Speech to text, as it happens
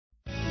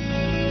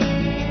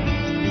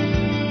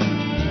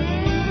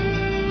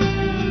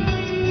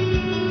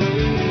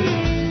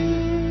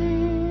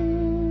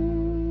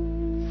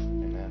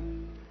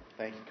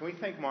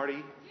thank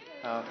Marty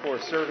for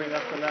serving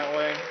us in that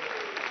way?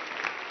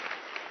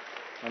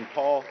 And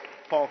Paul,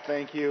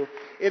 thank you.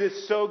 It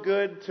is so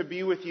good to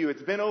be with you.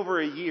 It's been over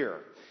a year.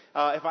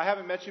 If I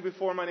haven't met you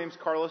before, my name's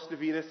Carlos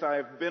DeVitas.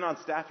 I've been on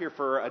staff here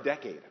for a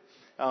decade.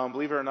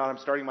 Believe it or not, I'm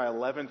starting my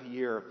 11th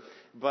year.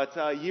 But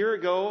a year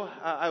ago,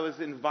 I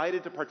was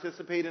invited to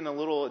participate in a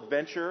little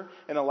adventure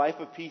in the life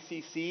of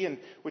PCC, and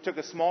we took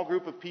a small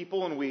group of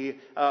people and we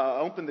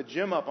opened the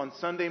gym up on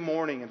Sunday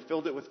morning and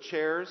filled it with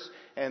chairs,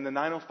 and the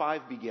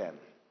 905 began.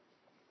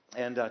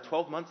 And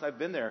 12 months I've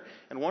been there.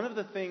 And one of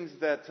the things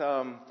that,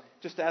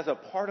 just as a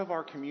part of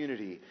our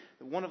community,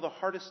 one of the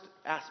hardest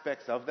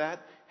aspects of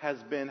that has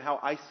been how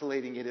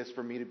isolating it is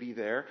for me to be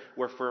there,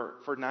 where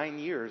for 9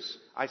 years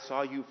I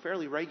saw you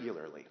fairly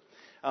regularly.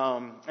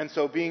 And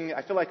so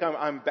I feel like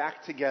I'm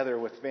back together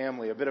with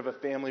family, a bit of a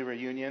family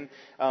reunion.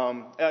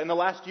 In the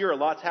last year, a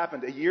lot's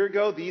happened. A year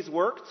ago, these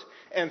worked,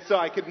 and so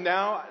I could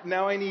now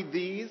I need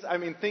these. I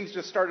mean, things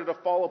just started to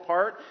fall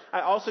apart.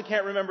 I also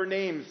can't remember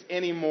names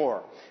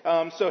anymore.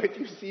 So if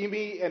you see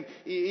me, and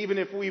even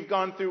if we've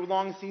gone through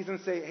long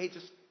seasons, say, hey,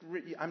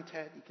 I'm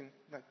Ted. You can.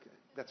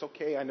 That's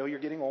okay. I know you're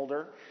getting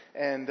older,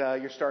 and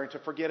you're starting to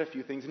forget a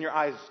few things, and your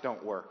eyes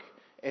don't work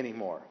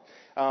anymore.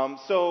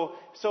 So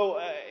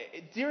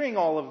during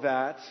all of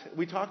that,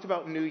 we talked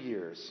about New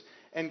Year's.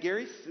 And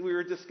Gary, we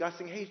were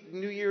discussing, hey,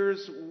 New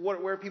Year's,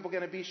 where are people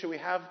going to be? Should we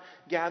have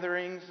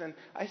gatherings? And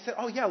I said,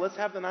 oh yeah, let's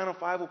have the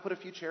 905. We'll put a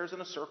few chairs in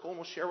a circle and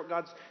we'll share what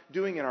God's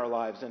doing in our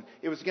lives. And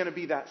it was going to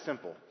be that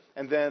simple.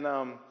 And then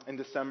in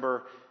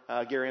December,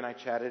 Gary and I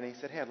chatted and he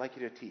said, hey, I'd like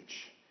you to teach.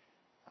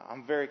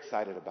 I'm very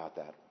excited about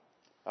that.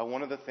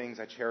 One of the things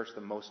I cherish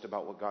the most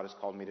about what God has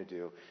called me to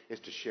do is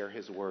to share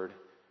His Word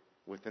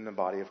within the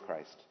body of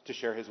Christ, to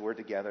share His Word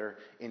together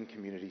in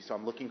community. So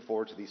I'm looking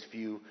forward to these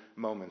few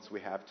moments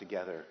we have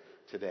together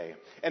today.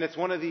 And it's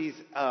one of these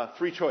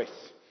free choice.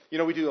 You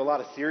know, we do a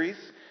lot of series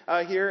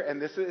here,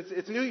 and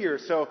it's New Year.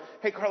 So,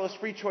 hey, Carlos,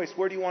 free choice.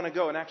 Where do you want to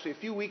go? And actually, a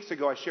few weeks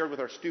ago, I shared with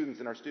our students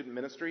in our student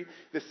ministry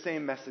this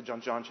same message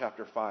on John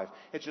chapter 5.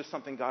 It's just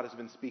something God has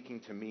been speaking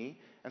to me,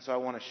 and so I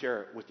want to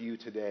share it with you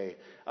today.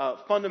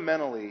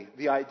 Fundamentally,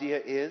 the idea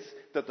is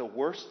that the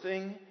worst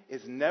thing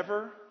is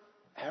never,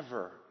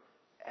 ever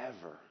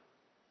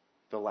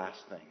the last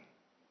thing.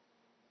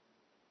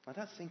 Let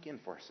that sink in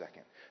for a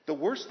second. The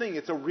worst thing,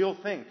 it's a real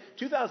thing.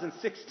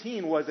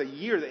 2016 was a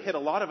year that hit a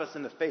lot of us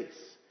in the face.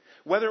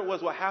 Whether it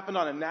was what happened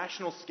on a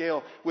national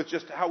scale with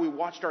just how we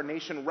watched our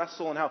nation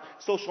wrestle and how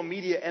social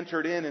media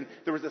entered in and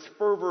there was this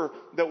fervor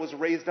that was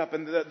raised up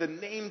and the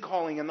name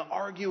calling and the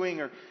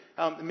arguing, or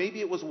maybe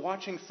it was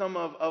watching some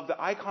of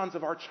the icons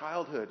of our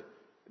childhood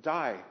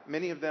die,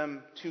 many of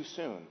them too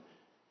soon.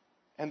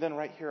 And then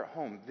right here at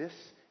home, this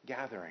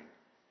gathering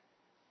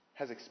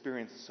has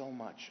experienced so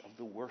much of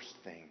the worst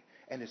thing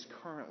and is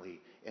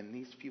currently, in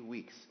these few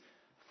weeks,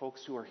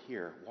 folks who are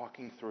here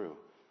walking through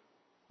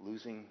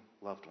losing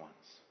loved ones.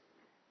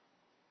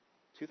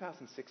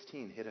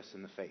 2016 hit us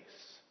in the face.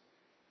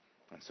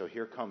 And so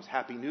here comes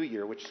Happy New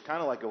Year, which is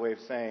kind of like a way of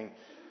saying,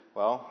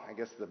 well, I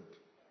guess the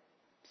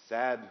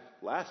sad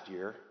last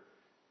year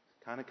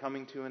is kind of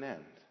coming to an end.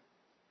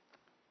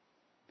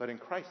 But in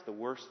Christ, the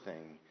worst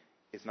thing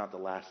is not the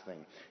last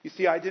thing. You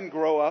see, I didn't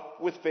grow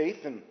up with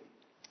faith, and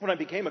when I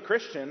became a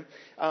Christian,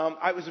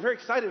 I was very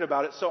excited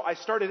about it, so I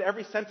started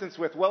every sentence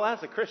with, well,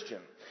 as a Christian,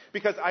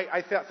 because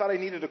I thought I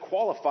needed to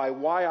qualify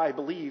why I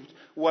believed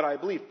what I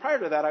believed. Prior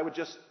to that, I would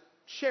just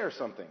share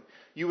something.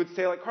 You would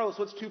say, like, Carlos,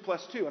 what's 2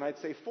 plus 2? And I'd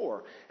say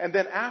 4. And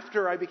then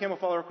after I became a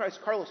follower of Christ,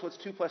 Carlos, what's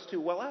 2 plus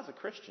 2? Well, as a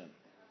Christian,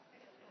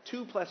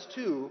 2 plus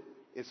 2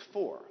 is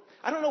 4.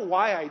 I don't know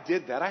why I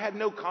did that. I had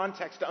no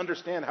context to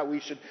understand how we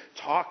should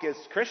talk as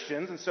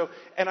Christians.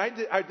 And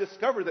I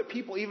discovered that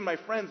people, even my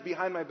friends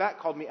behind my back,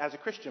 called me as a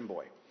Christian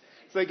boy.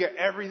 So they get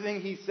everything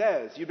he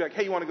says. You'd be like,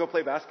 hey, you want to go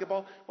play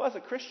basketball? Well, as a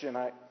Christian,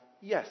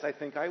 yes, I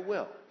think I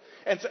will.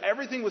 And so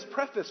everything was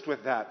prefaced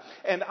with that.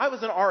 And I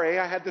was an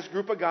RA. I had this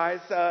group of guys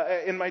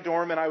in my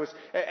dorm, and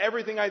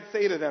everything I'd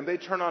say to them,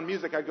 they'd turn on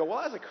music. I'd go, well,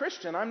 as a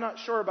Christian, I'm not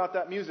sure about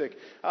that music.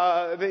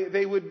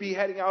 They would be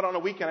heading out on a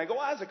weekend. I go,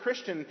 well, as a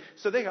Christian.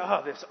 So they go,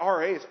 oh, this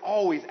RA is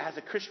always as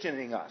a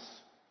Christianing us.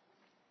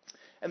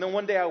 And then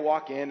one day I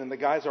walk in, and the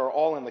guys are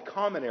all in the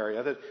common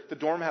area. The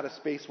dorm had a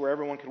space where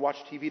everyone could watch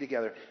TV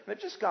together. And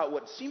it just got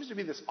what seems to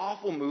be this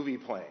awful movie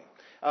playing.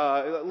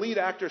 Lead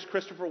actor is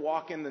Christopher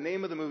Walken. The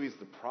name of the movie is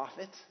The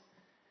Prophet.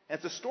 And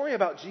it's a story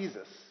about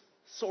Jesus,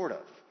 sort of.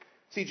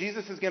 See,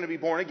 Jesus is going to be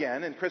born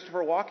again, and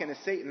Christopher Walken is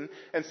Satan,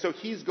 and so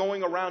he's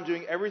going around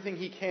doing everything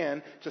he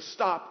can to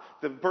stop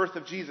the birth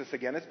of Jesus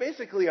again. It's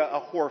basically a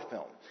horror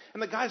film.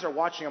 And the guys are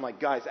watching. I'm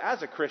like, guys,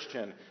 as a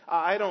Christian,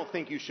 I don't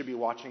think you should be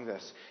watching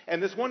this.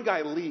 And this one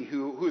guy, Lee,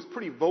 who is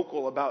pretty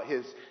vocal about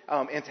his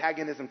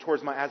antagonism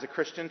towards my as a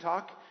Christian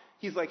talk,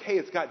 he's like, hey,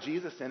 it's got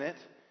Jesus in it.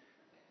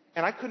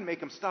 And I couldn't make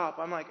him stop.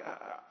 I'm like,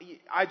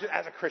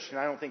 as a Christian,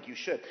 I don't think you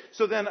should.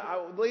 So then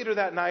later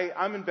that night,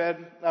 I'm in bed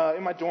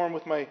in my dorm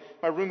with my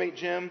roommate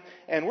Jim,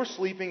 and we're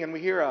sleeping, and we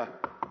hear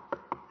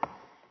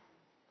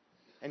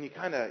and you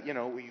kind of,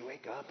 we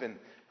wake up and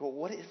go,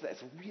 what is that?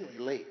 It's really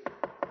late.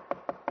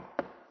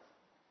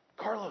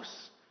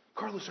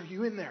 Carlos, are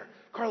you in there?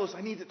 Carlos,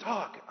 I need to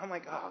talk. I'm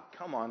like, oh,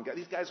 come on.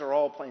 These guys are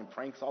all playing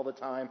pranks all the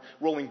time,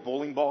 rolling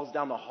bowling balls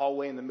down the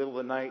hallway in the middle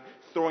of the night,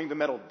 throwing the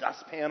metal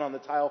dustpan on the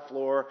tile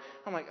floor.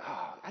 I'm like,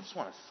 oh, I just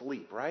want to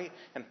sleep, right?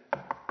 And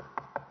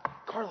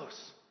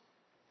Carlos,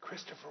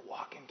 Christopher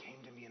Walken came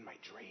to me in my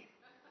dream.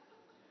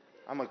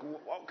 I'm like,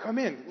 well, come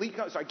in. Lee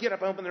comes. So I get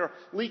up, I open the door.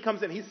 Lee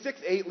comes in. He's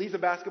 6'8". Lee's a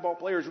basketball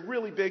player. He's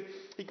really big.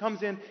 He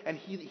comes in, and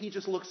he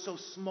just looks so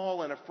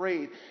small and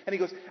afraid. And he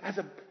goes,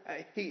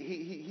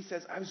 he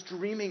says, I was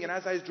dreaming, and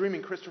as I was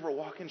dreaming, Christopher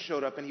Walken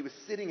showed up, and he was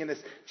sitting in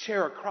this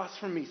chair across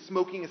from me,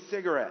 smoking a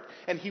cigarette.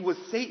 And he was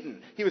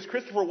Satan. He was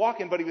Christopher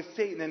Walken, but he was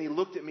Satan. And he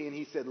looked at me, and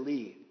he said,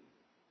 Lee,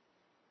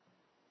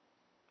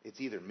 it's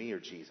either me or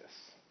Jesus.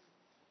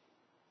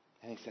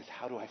 And he says,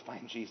 how do I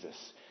find Jesus?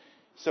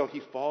 So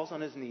he falls on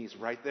his knees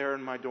right there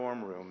in my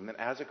dorm room, and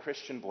as a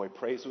Christian boy,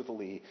 prays with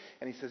Lee,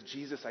 and he says,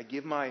 Jesus, I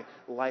give my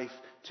life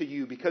to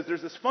you, because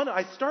there's this fun.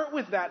 I start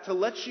with that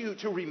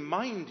to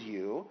remind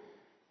you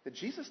that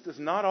Jesus does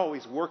not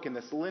always work in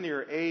this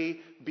linear A,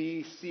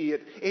 B, C.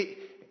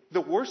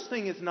 The worst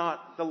thing is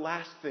not the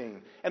last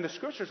thing, and the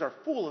scriptures are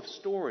full of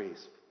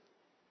stories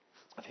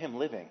of him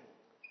living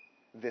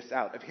this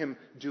out, of him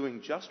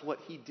doing just what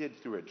he did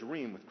through a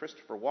dream with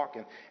Christopher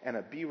Walken and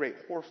a B-rate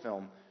horror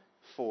film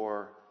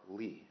for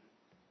Lee,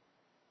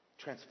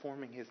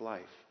 transforming his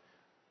life.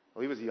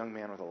 Well, he was a young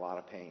man with a lot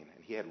of pain,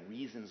 and he had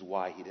reasons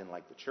why he didn't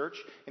like the church,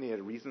 and he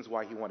had reasons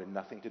why he wanted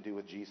nothing to do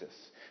with Jesus.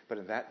 But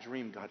in that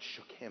dream, God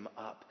shook him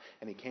up,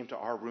 and he came to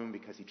our room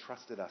because he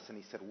trusted us, and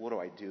he said, what do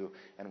I do?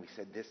 And we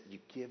said this, you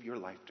give your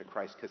life to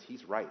Christ, because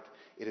he's right.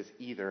 It is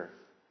either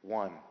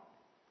one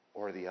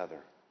or the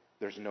other.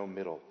 There's no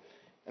middle.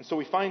 And so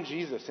we find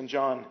Jesus in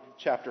John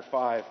chapter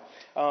 5.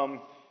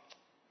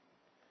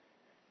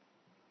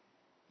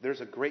 There's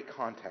a great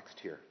context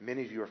here.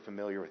 Many of you are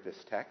familiar with this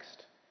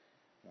text.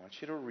 I want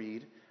you to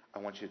read. I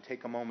want you to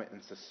take a moment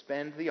and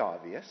suspend the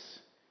obvious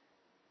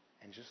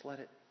and just let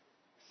it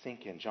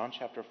sink in. John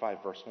chapter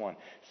 5, verse 1.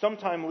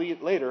 Sometime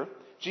later,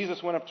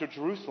 Jesus went up to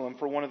Jerusalem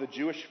for one of the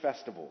Jewish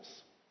festivals.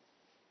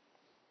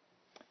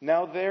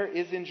 Now there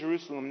is in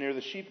Jerusalem near the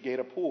sheep gate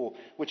a pool,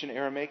 which in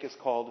Aramaic is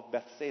called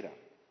Bethsaida,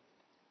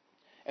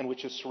 and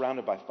which is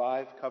surrounded by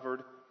 5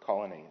 covered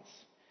colonnades.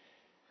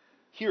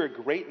 Here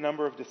a great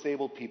number of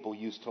disabled people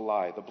used to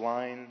lie, the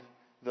blind,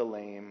 the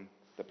lame,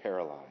 the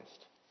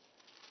paralyzed.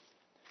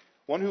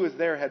 One who was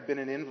there had been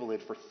an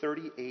invalid for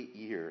 38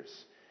 years.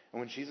 And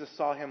when Jesus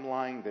saw him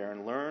lying there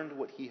and learned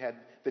that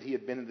he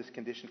had been in this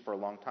condition for a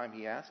long time,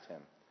 he asked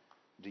him,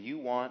 do you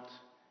want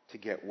to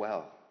get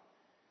well?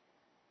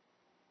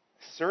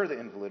 Sir, the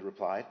invalid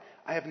replied,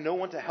 I have no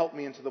one to help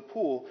me into the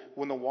pool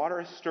when the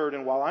water is stirred,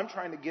 and while I'm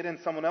trying to get in,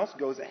 someone else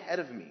goes ahead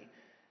of me.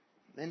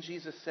 Then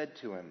Jesus said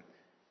to him,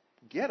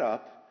 get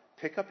up,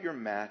 pick up your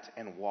mat,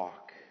 and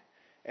walk.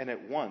 And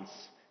at once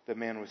the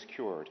man was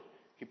cured.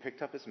 He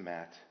picked up his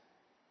mat,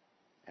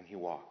 and he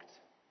walked.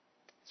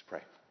 Let's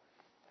pray.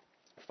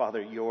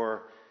 Father,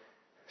 your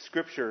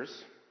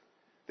scriptures,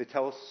 they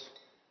tell us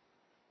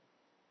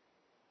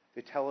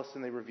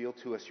and they reveal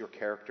to us your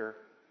character,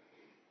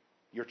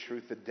 your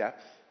truth, the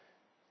depth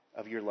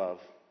of your love,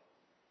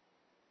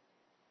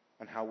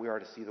 and how we are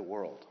to see the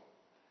world.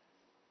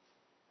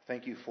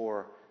 Thank you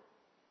for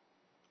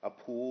a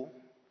pool,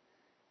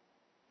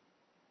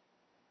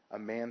 a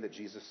man that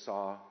Jesus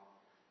saw,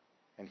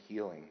 and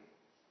healing.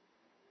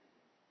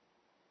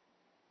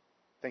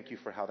 Thank you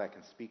for how that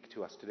can speak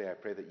to us today. I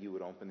pray that you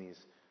would open these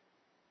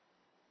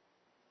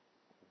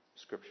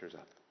scriptures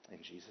up.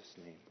 In Jesus'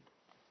 name,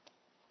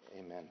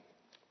 amen.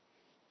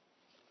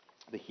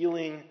 The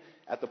healing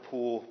at the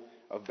pool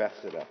of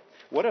Bethsaida.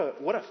 What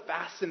a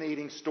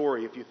fascinating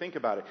story if you think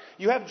about it.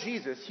 You have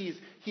Jesus.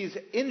 He's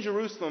in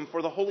Jerusalem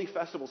for the holy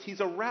festivals. He's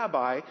a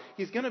rabbi.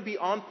 He's going to be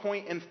on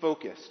point and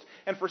focused.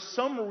 And for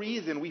some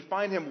reason, we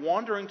find him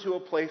wandering to a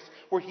place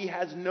where he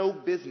has no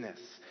business.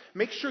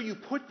 Make sure you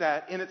put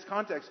that in its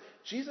context.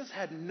 Jesus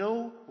had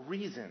no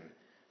reason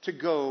to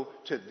go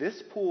to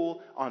this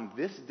pool on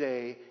this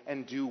day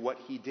and do what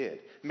he did.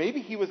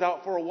 Maybe he was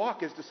out for a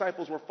walk. His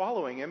disciples were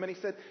following him, and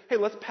he said, hey,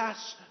 let's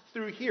pass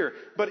through here.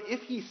 But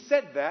if he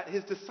said that,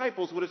 his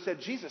disciples would have said,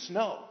 Jesus,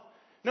 no,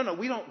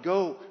 we don't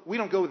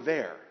go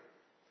there.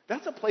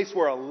 That's a place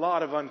where a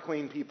lot of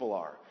unclean people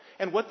are.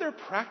 And what they're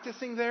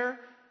practicing there,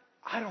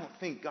 I don't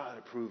think God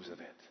approves of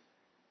it.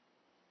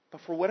 But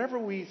for whatever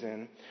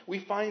reason, we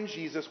find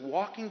Jesus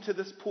walking to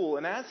this pool,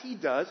 and as he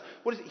does,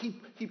 what is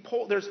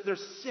it?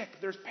 There's sick,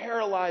 there's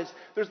paralyzed,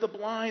 there's the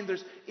blind,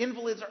 there's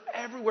invalids are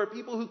everywhere,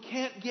 people who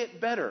can't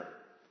get better.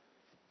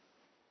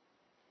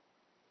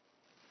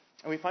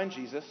 And we find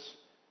Jesus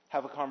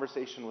have a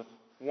conversation with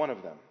one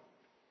of them.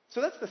 So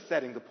that's the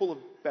setting, the pool of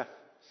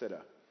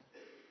Bethsaida.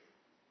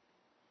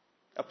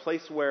 A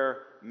place where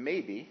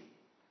maybe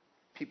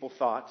people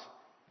thought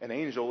an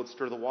angel would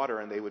stir the water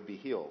and they would be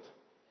healed.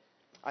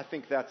 I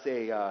think that's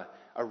a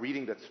a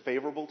reading that's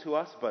favorable to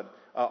us, but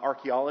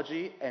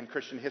archaeology and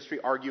Christian history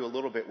argue a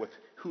little bit with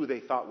who they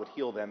thought would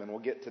heal them, and we'll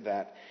get to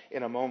that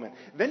in a moment.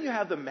 Then you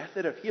have the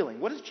method of healing.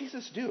 What does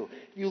Jesus do?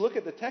 If you look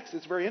at the text,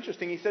 it's very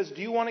interesting. He says,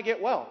 do you want to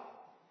get well?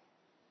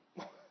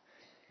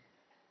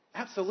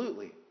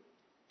 Absolutely.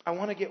 I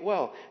want to get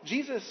well.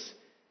 Jesus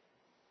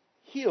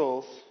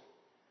heals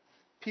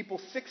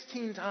people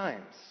 16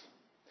 times,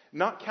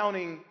 not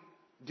counting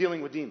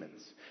dealing with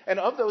demons. And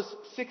of those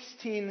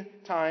 16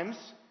 times,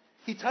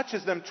 he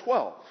touches them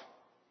 12.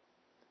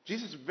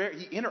 Jesus,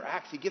 he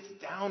interacts, he gets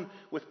down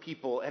with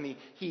people, and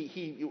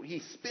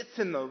he spits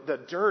in the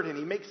dirt, and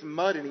he makes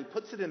mud, and he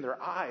puts it in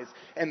their eyes,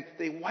 and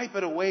they wipe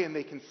it away, and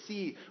they can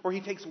see. Or he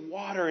takes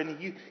water,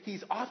 and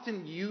he's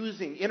often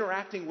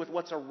interacting with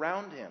what's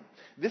around him.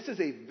 This is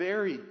a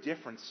very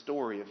different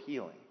story of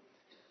healing.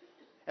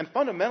 And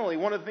fundamentally,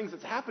 one of the things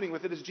that's happening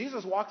with it is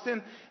Jesus walks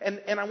in,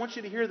 and I want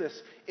you to hear this,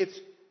 it's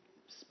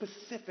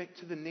specific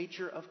to the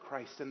nature of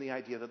Christ and the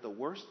idea that the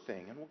worst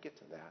thing, and we'll get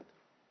to that,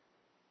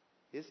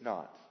 is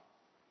not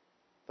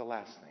the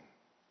last thing.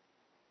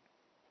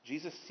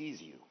 Jesus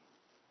sees you.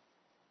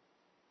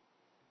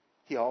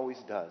 He always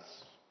does.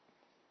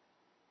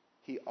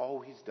 He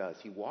always does.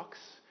 He walks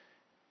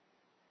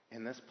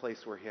in this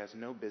place where he has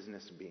no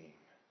business being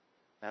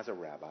as a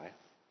rabbi.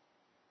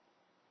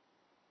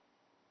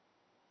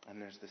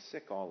 And there's the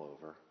sick all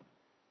over.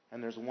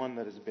 And there's one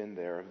that has been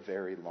there a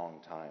very long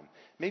time.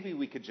 Maybe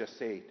we could just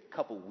say a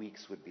couple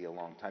weeks would be a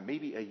long time.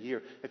 Maybe a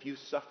year. If you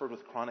suffered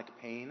with chronic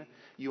pain,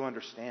 you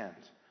understand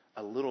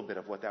a little bit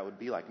of what that would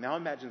be like. Now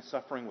imagine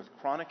suffering with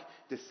chronic,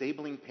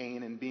 disabling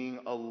pain and being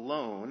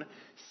alone,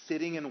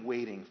 sitting and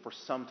waiting for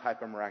some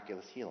type of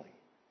miraculous healing.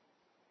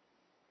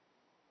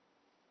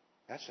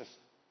 That's just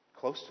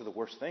close to the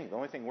worst thing. The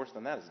only thing worse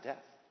than that is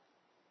death.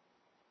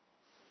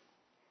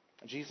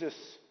 Jesus,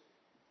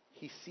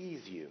 he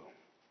sees you.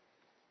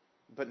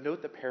 But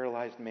note the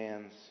paralyzed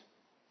man's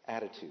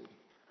attitude.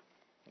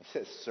 He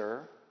says,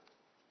 "Sir,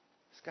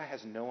 this guy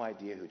has no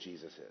idea who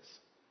Jesus is."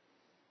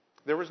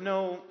 There was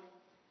no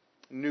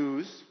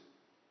news.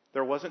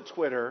 There wasn't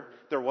Twitter.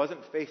 There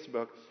wasn't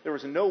Facebook. There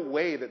was no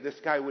way that this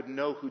guy would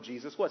know who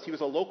Jesus was. He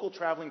was a local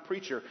traveling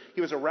preacher.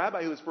 He was a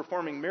rabbi who was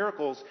performing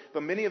miracles,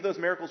 but many of those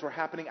miracles were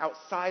happening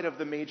outside of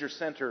the major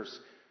centers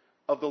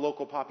of the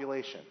local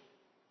population.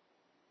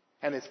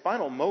 And his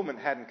final moment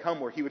hadn't come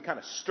where he would kind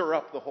of stir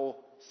up the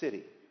whole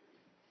city.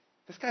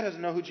 This guy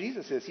doesn't know who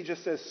Jesus is. He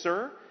just says,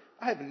 "Sir,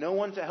 I have no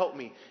one to help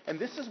me." And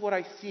this is what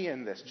I see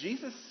in this.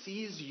 Jesus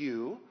sees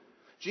you.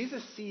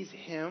 Jesus sees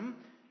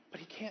him, but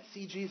he can't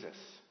see Jesus.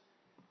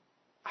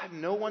 I have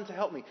no one to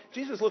help me.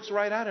 Jesus looks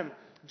right at him.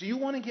 Do you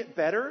want to get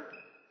better?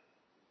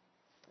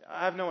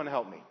 I have no one to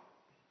help me.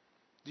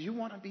 Do you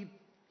want to be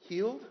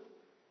healed?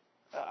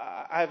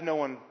 I have no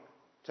one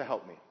to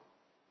help me.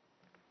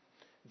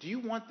 Do you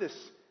want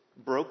this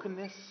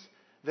brokenness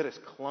that has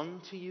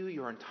clung to you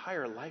your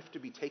entire life to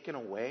be taken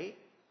away?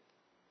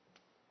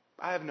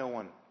 I have no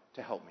one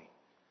to help me.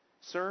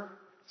 Sir,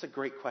 it's a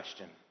great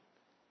question,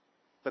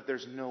 but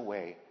there's no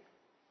way.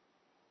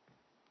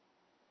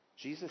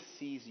 Jesus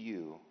sees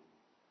you.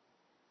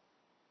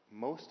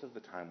 Most of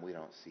the time we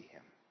don't see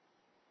him.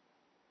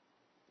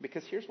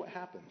 Because here's what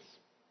happens.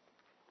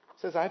 It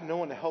says, "I have no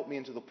one to help me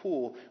into the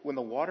pool. When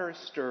the water is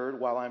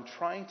stirred, while I'm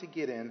trying to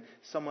get in,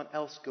 someone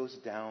else goes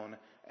down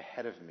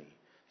ahead of me."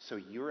 So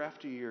year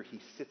after year, he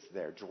sits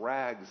there,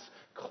 drags,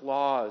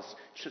 claws,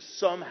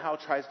 somehow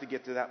tries to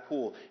get to that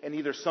pool. And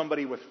either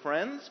somebody with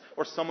friends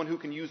or someone who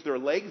can use their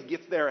legs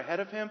gets there ahead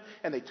of him,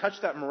 and they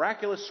touch that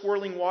miraculous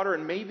swirling water,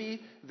 and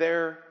maybe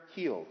they're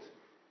healed.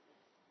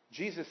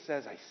 Jesus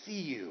says, "I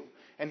see you."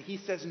 And he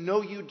says,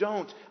 "No, you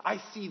don't. I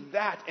see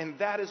that, and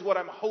that is what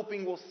I'm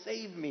hoping will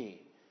save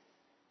me."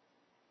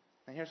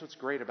 And here's what's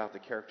great about the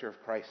character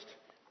of Christ,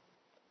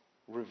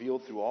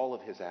 revealed through all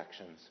of his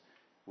actions,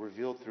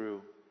 revealed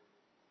through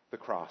the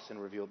cross and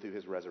revealed through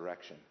his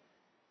resurrection.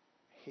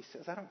 He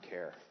says, "I don't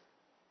care.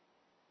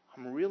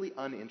 I'm really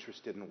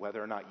uninterested in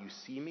whether or not you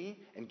see me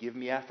and give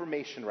me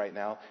affirmation right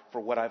now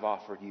for what I've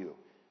offered you.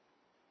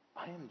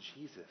 I am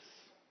Jesus.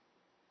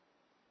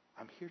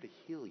 I'm here to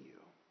heal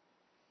you.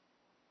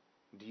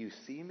 Do you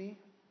see me?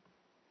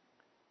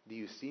 Do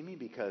you see me?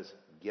 Because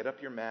get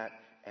up your mat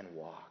and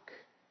walk."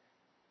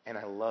 And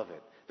I love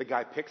it. The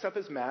guy picks up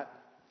his mat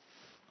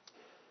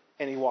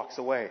and he walks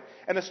away.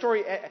 And the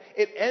story,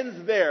 it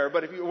ends there,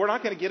 but we're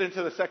not going to get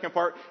into the second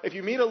part. If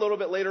you meet a little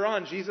bit later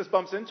on, Jesus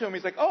bumps into him.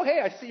 He's like, "Oh,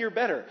 hey, I see you're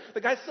better."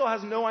 The guy still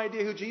has no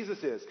idea who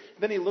Jesus is.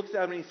 Then he looks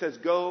at him and he says,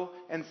 "Go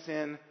and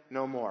sin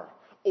no more."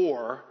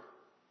 Or,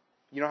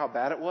 you know how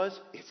bad it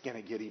was? It's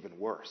going to get even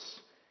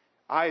worse.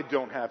 I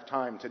don't have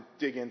time to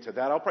dig into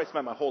that. I'll probably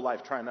spend my whole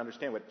life trying to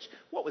understand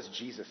what was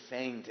Jesus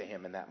saying to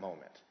him in that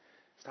moment.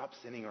 Stop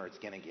sinning or it's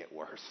going to get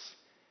worse.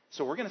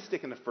 So we're going to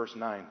stick in the first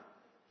 9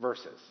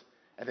 verses.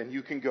 And then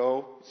you can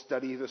go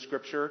study the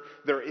scripture.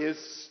 There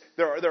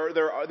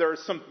are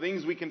some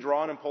things we can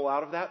draw on and pull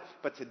out of that.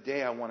 But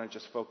today I want to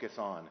just focus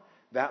on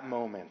that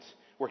moment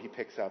where he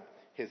picks up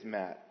his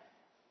mat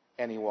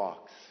and he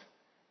walks.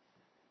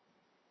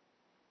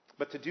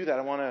 But to do that,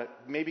 I want to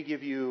maybe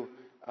give you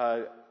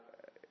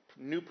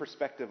new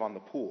perspective on the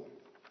pool.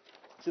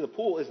 See, the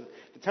pool is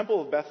the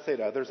Temple of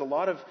Bethsaida. There's a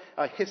lot of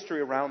history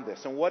around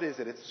this. And what is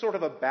it? It's sort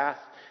of a bath,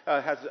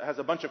 has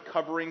a bunch of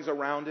coverings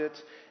around it.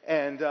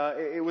 And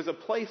it was a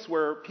place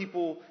where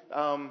people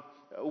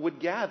would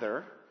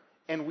gather,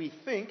 and we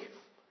think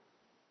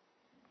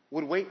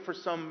would wait for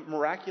some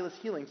miraculous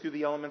healing through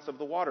the elements of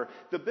the water.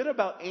 The bit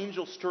about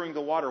angels stirring the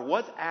water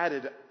was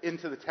added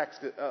into the text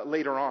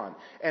later on.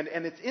 And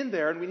it's in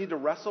there, and we need to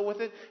wrestle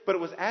with it, but it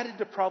was added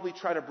to probably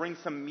try to bring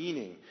some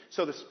meaning.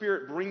 So the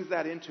Spirit brings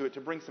that into it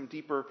to bring some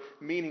deeper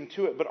meaning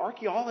to it. But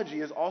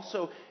archaeology has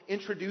also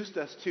introduced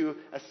us to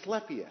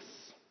Asclepius.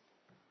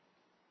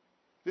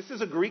 This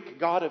is a Greek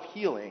god of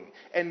healing.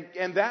 And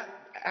that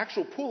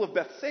actual pool of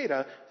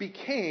Bethsaida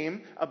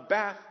became a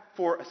bath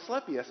for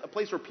Asclepius, a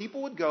place where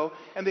people would go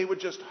and they would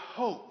just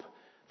hope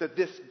that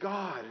this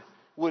God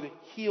would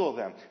heal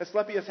them.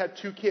 Asclepius had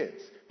two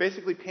kids,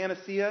 basically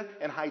Panacea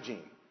and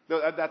Hygiene.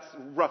 That's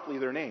roughly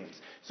their names.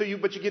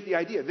 But you get the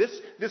idea.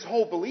 This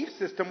whole belief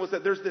system was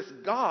that there's this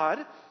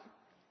God,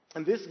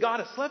 and this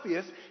God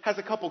Asclepius has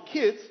a couple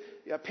kids.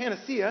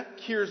 Panacea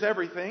cures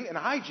everything, and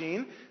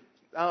Hygiene,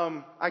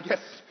 I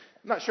guess,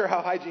 I'm not sure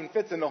how Hygiene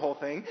fits in the whole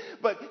thing,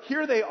 but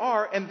here they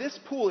are, and this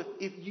pool,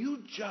 if you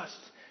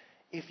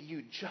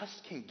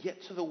just can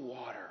get to the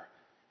water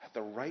at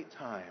the right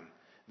time,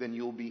 then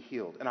you'll be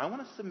healed. And I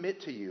want to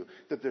submit to you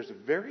that there's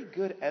very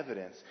good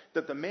evidence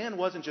that the man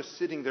wasn't just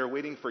sitting there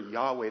waiting for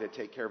Yahweh to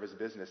take care of his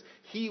business.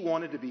 He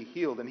wanted to be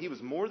healed, and he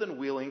was more than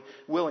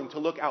willing to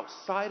look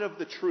outside of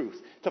the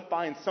truth to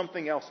find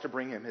something else to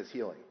bring him his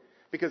healing.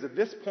 Because at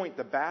this point,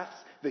 the baths,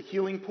 the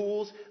healing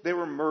pools, they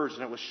were merged.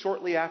 And it was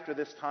shortly after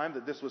this time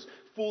that this was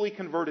fully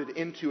converted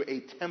into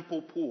a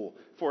temple pool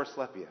for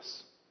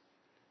Asclepius.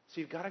 So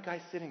you've got a guy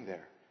sitting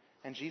there,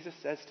 and Jesus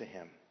says to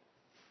him,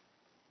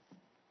 "Do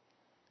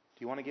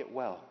you want to get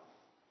well?"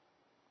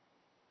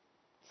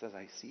 He says,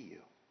 "I see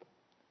you."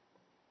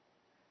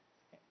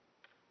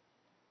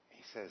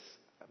 He says,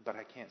 "But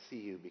I can't see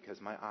you because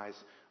my eyes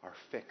are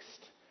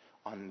fixed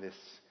on this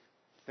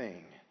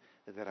thing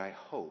that I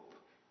hope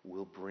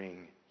will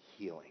bring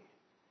healing."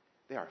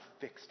 They are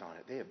fixed on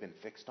it. They have been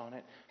fixed on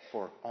it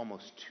for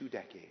almost 2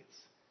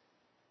 decades.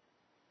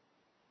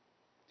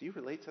 Do you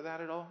relate to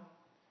that at all?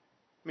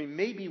 I mean,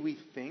 maybe we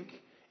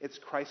think it's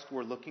Christ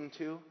we're looking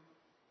to,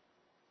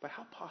 but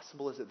how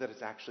possible is it that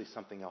it's actually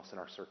something else in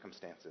our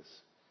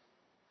circumstances?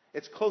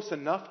 It's close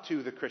enough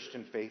to the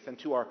Christian faith and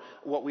to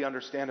what we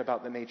understand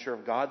about the nature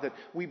of God that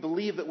we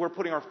believe that we're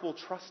putting our full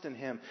trust in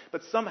Him.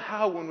 But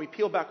somehow when we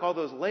peel back all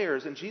those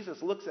layers and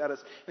Jesus looks at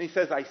us and He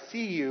says, "I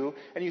see you,"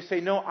 and you say,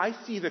 "No, I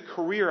see the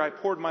career I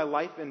poured my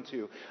life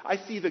into. I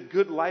see the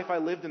good life I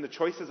lived and the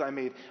choices I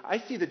made. I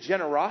see the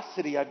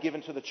generosity I've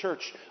given to the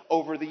church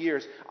over the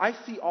years. I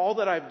see all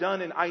that I've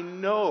done, and I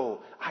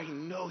know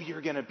you're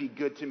going to be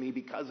good to me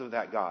because of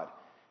that, God."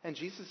 And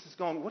Jesus is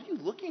going, "What are you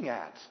looking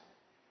at?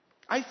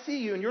 I see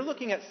you, and you're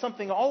looking at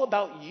something all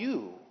about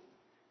you.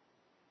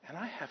 And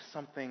I have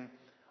something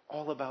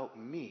all about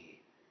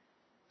me.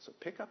 So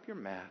pick up your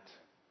mat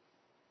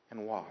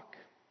and walk."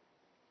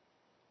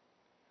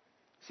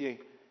 See,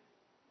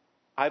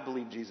 I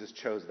believe Jesus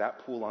chose that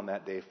pool on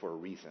that day for a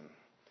reason.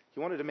 He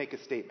wanted to make a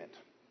statement.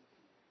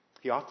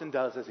 He often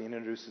does as he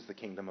introduces the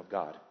kingdom of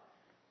God.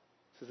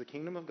 He says, "The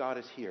kingdom of God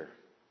is here.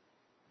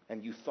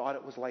 And you thought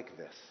it was like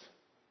this.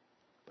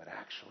 But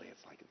actually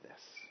it's like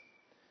this."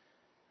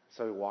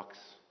 So he walks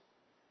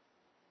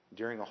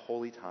during a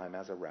holy time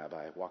as a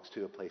rabbi, walks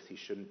to a place he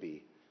shouldn't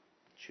be,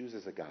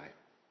 chooses a guy.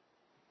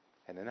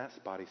 And in that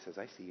spot he says,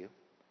 "I see you.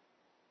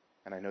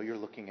 And I know you're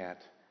looking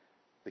at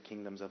the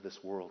kingdoms of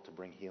this world to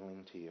bring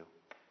healing to you.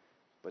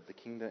 But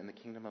in the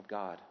kingdom of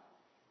God,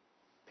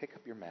 pick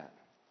up your mat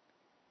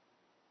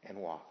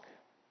and walk.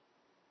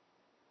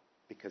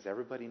 Because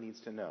everybody needs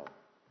to know,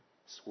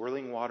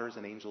 swirling waters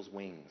and angels'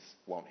 wings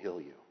won't heal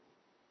you.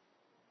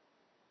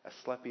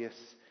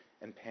 Asclepius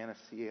and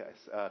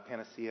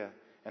Panacea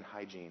and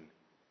Hygiene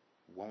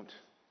won't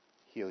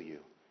heal you.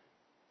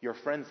 Your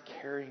friends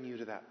carrying you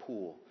to that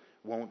pool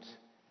won't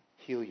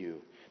heal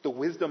you. The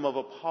wisdom of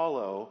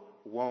Apollo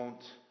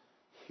won't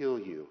heal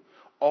you.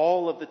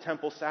 All of the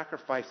temple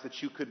sacrifice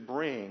that you could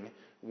bring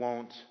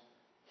won't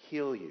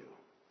heal you.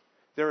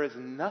 There is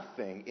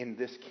nothing in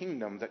this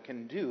kingdom that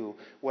can do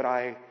what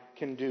I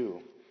can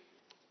do."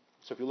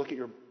 So if you look at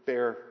your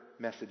bare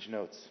message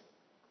notes,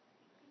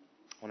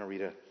 I want to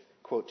read a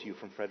quote to you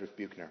from Frederick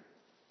Buechner.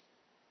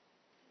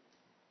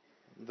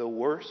 "The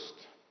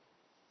worst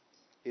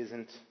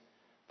isn't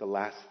the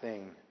last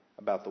thing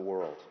about the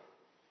world.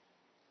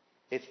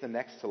 It's the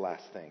next to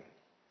last thing.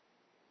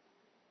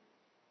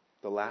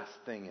 The last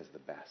thing is the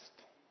best."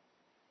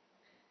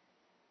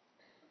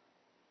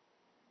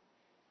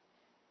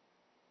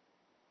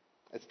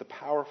 It's the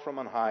power from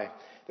on high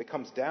that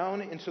comes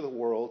down into the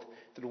world,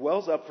 that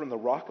wells up from the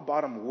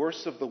rock-bottom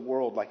worst of the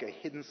world like a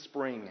hidden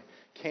spring.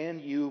 Can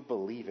you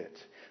believe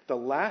it? The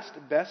last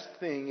best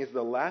thing is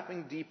the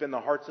laughing deep in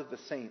the hearts of the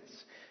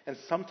saints, and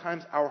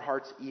sometimes our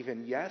hearts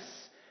even.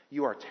 Yes,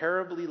 you are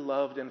terribly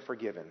loved and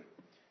forgiven.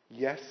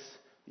 Yes,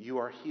 you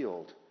are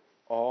healed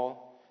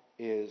All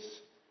is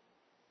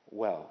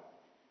well.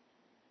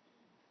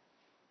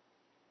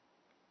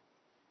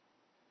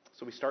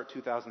 So we start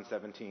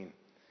 2017.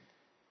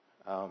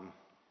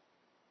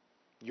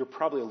 You're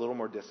probably a little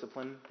more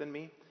disciplined than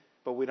me,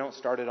 but we don't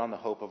start it on the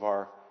hope of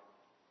our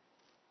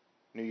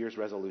New Year's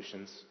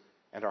resolutions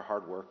and our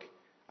hard work.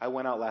 I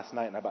went out last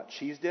night and I bought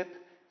cheese dip,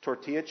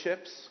 tortilla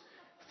chips,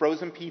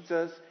 frozen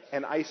pizzas,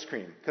 and ice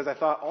cream. Because I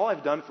thought all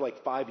I've done for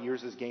like 5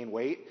 years is gain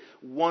weight.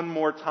 One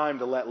more time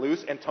to let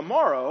loose. And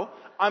tomorrow,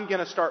 I'm going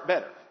to start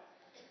better.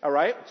 All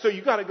right? So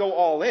you got to go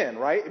all in,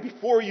 right?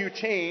 Before you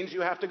change,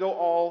 you have to go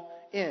all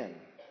in.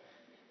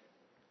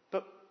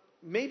 But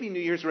maybe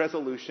New Year's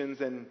resolutions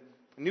and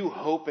new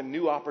hope and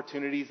new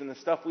opportunities and the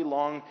stuff we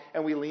long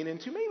and we lean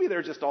into, maybe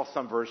they're just all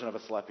some version of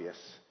Asclepius.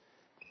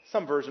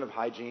 Some version of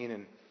hygiene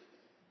and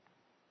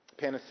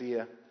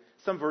panacea.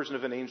 Some version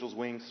of an angel's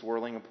wings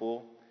swirling a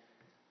pool.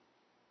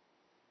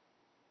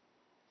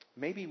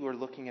 Maybe we're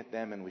looking at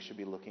them and we should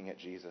be looking at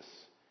Jesus.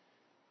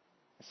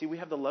 See, we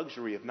have the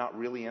luxury of not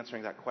really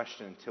answering that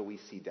question until we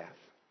see death.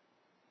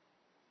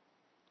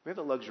 We have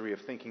the luxury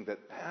of thinking that,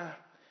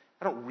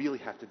 I don't really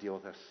have to deal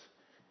with this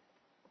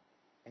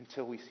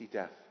until we see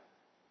death.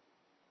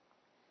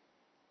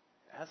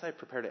 As I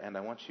prepare to end,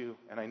 I want you,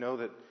 and I know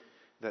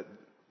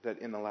that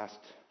in the last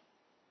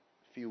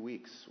few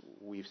weeks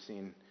we've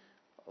seen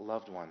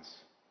loved ones,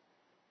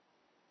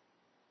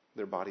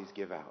 their bodies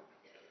give out,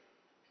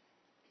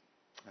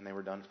 and they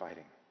were done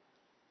fighting.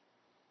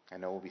 I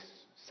know we'll be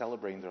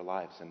celebrating their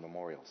lives in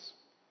memorials,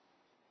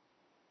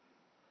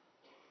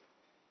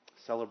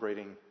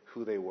 celebrating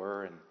who they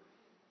were and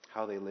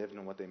how they lived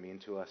and what they mean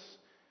to us.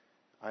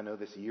 I know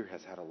this year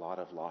has had a lot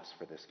of loss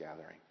for this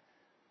gathering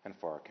and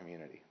for our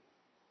community.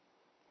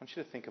 I want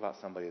you to think about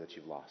somebody that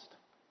you've lost.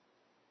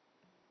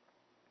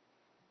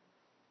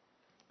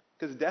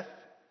 Because death,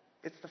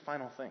 it's the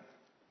final thing.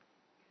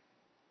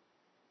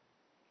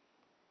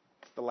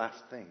 It's the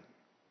last thing.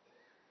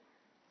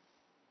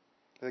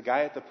 The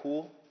guy at the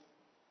pool,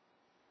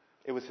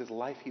 it was his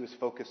life he was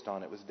focused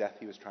on. It was death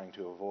he was trying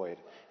to avoid.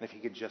 And if he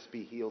could just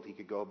be healed, he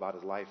could go about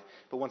his life.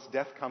 But once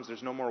death comes,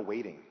 there's no more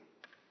waiting.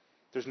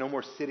 There's no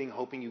more sitting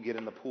hoping you get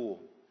in the pool.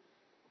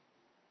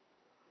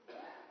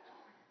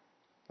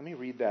 Let me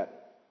read that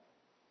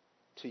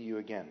to you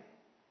again.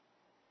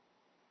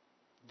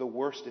 The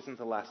worst isn't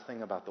the last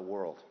thing about the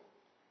world.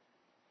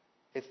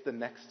 It's the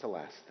next to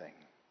last thing.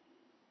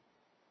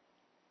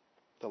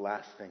 The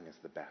last thing is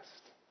the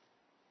best.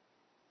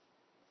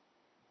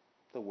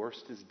 The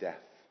worst is death,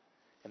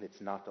 and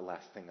it's not the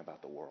last thing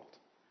about the world.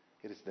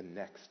 It is the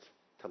next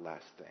to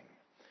last thing.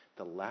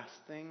 The last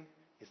thing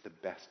is the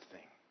best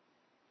thing.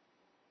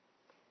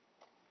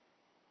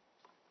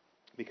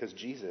 Because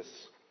Jesus,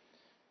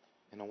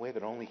 in a way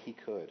that only he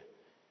could,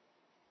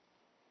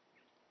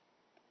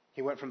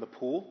 he went from the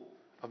pool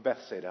of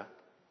Bethsaida.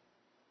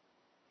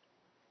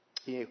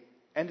 He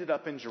ended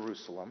up in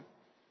Jerusalem,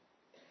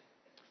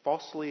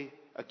 falsely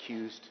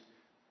accused,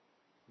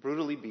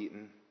 brutally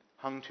beaten,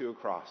 hung to a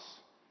cross.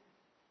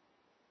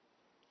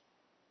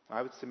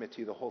 I would submit to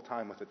you the whole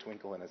time with a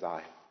twinkle in his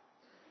eye.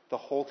 The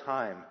whole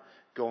time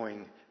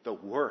going, the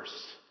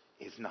worst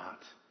is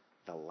not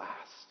the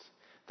last.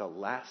 The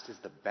last is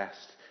the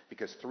best,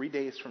 because 3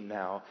 days from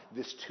now,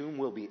 this tomb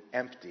will be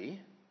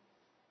empty,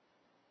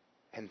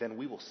 and then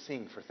we will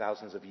sing for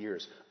thousands of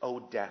years, "O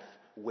death,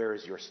 where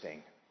is your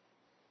sting?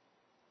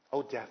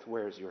 O death,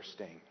 where is your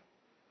sting?"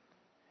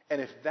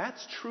 And if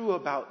that's true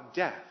about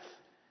death,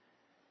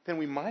 then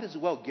we might as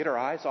well get our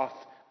eyes off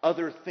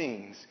other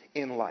things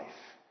in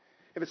life.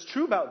 If it's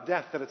true about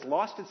death, that it's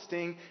lost its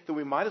sting, then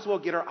we might as well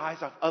get our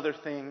eyes off other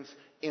things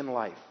in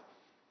life.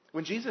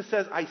 When Jesus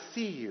says, "I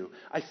see you,"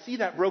 I see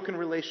that broken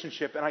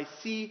relationship, and I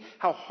see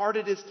how hard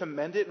it is to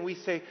mend it, and we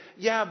say,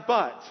 "Yeah,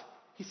 but,"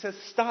 he says,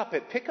 "Stop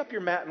it. Pick up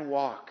your mat and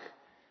walk.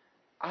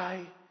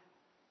 I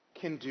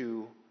can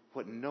do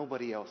what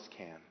nobody else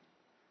can."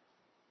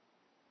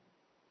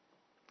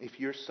 If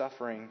you're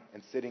suffering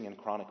and sitting in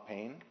chronic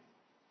pain,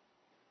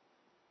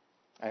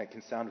 and it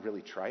can sound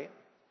really trite,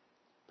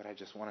 but I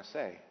just want to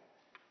say,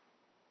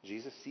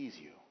 Jesus sees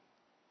you.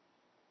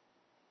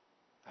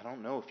 I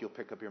don't know if you'll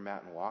pick up your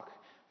mat and walk,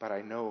 but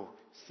I know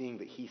seeing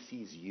that he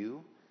sees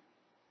you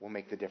will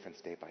make the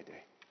difference day by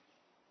day.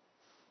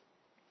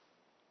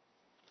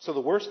 So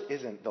the worst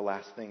isn't the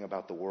last thing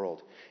about the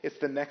world. It's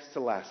the next to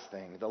last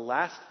thing. The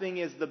last thing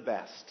is the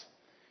best.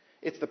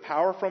 It's the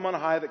power from on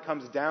high that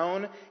comes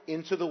down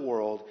into the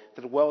world,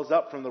 that wells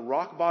up from the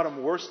rock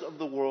bottom worst of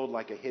the world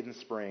like a hidden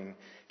spring.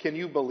 Can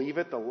you believe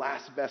it? The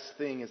last best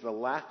thing is the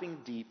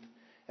laughing deep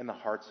in the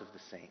hearts of the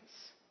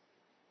saints.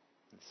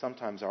 And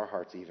sometimes our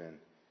hearts even.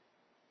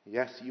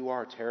 Yes, you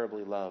are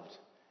terribly loved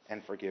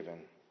and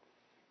forgiven.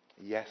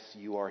 Yes,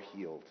 you are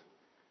healed.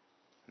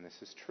 And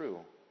this is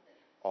true.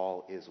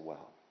 All is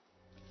well.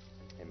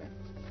 Amen.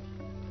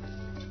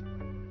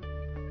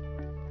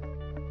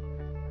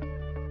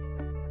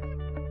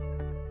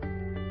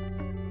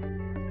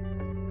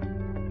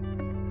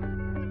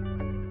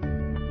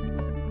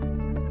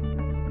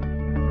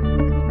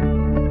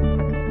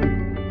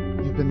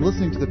 You've been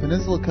listening to the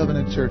Peninsula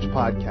Covenant Church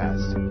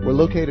podcast. We're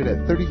located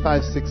at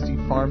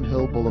 3560 Farm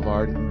Hill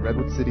Boulevard in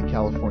Redwood City,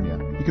 California.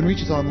 You can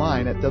reach us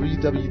online at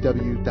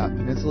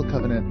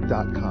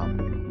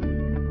www.peninsulacovenant.com.